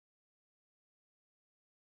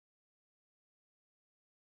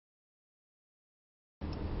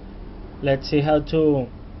Let's see how to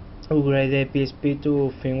upgrade the PSP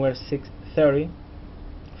to firmware 6.30.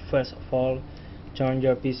 First of all, turn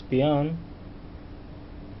your PSP on.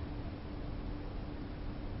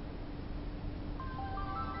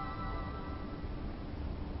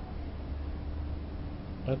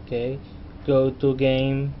 Okay, go to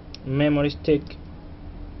game memory stick.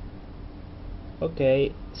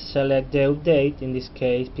 Okay, select the update, in this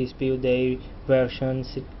case PSP update version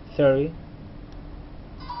 6.30.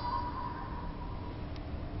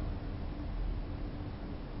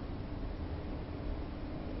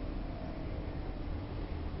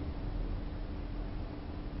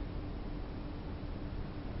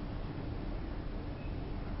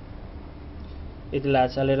 It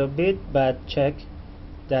lasts a little bit, but check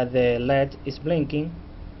that the LED is blinking.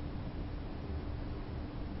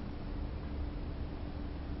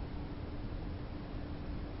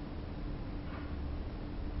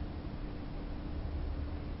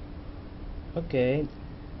 Okay,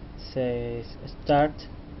 says start.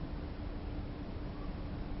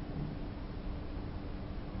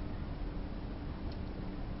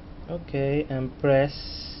 Okay, and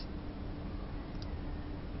press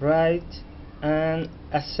right and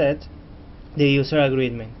accept the user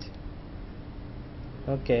agreement.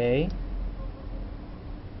 Okay,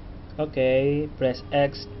 press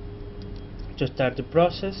X to start the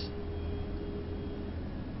process.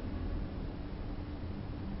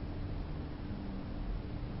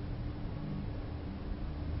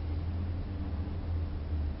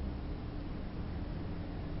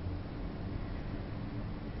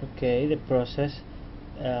 Okay, the process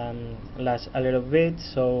lasts a little bit,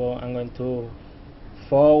 so I'm going to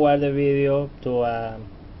forward the video to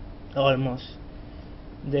almost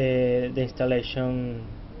the installation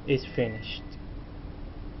is finished.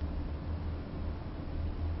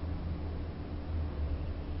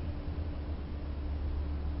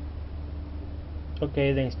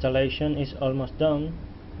 Okay, the installation is almost done.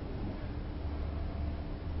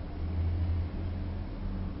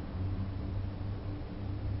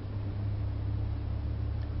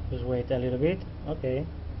 Just wait a little bit. Okay,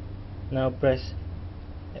 now press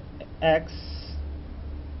X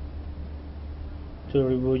to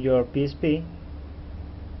reboot your PSP.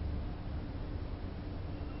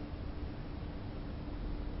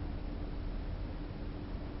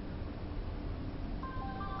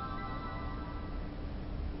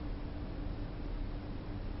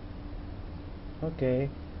 Okay,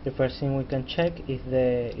 the first thing we can check is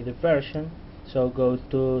the version, so go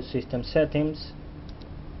to system settings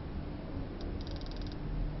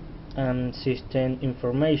and system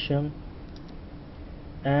information,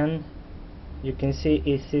 and you can see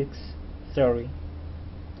it's 6.30.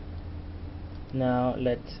 Now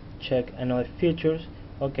let's check another features.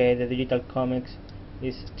 Okay, the digital comics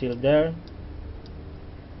is still there.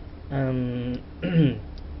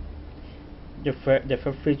 The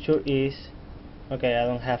first feature is, okay, I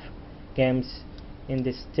don't have games in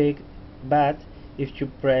the stick, but if you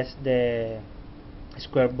press the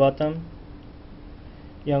square button,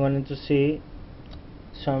 you're going to see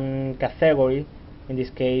some category, in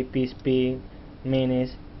this case PSP,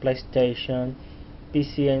 Minis, PlayStation,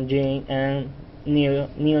 PC Engine, and Neo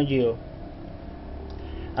Geo.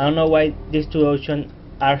 I don't know why these two options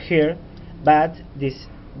are here, but this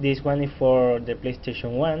one is for the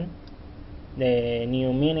PlayStation 1, the new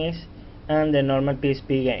Minis, and the normal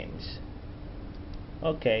PSP games.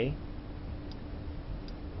 Okay,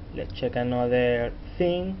 let's check another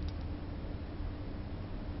thing.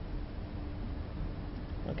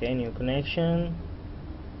 Okay, new connection.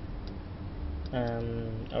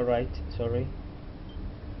 Alright, sorry,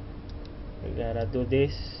 we gotta do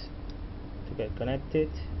this to get connected.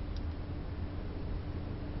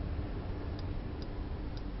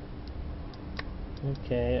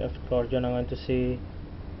 Okay, of course you're not going to see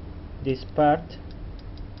this part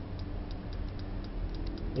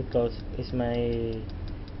because it's my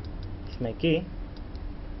key.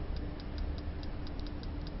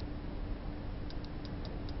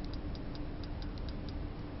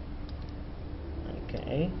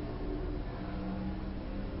 Okay,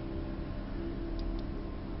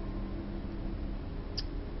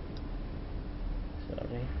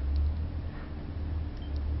 sorry.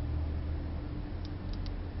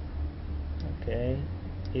 Okay,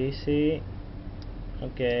 easy.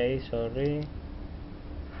 Okay, sorry.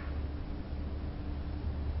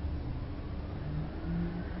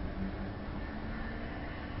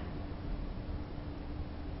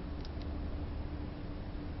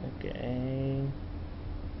 Okay,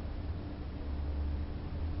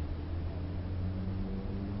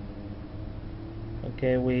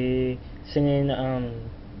 okay, we seen in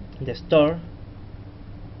the store.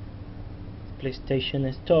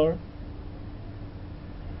 PlayStation Store.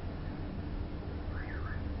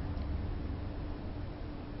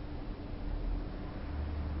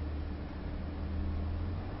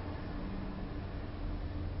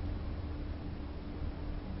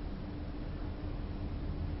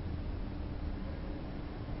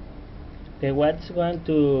 Okay, what's going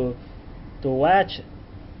to watch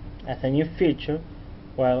as a new feature?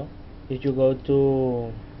 Well, if you go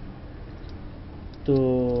to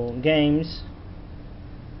games,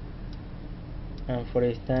 and for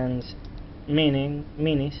instance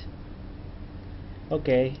minis,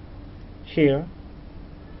 okay, here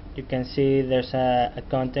you can see there's a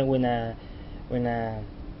content with a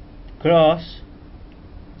cross.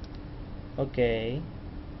 Okay,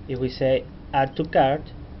 if we say add to cart,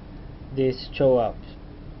 this show up.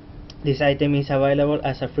 This item is available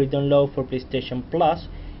as a free download for PlayStation Plus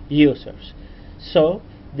users. So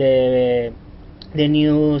the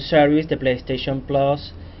new service, the PlayStation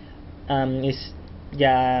Plus,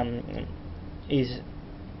 is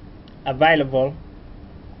available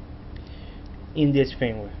in this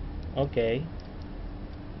firmware. Okay,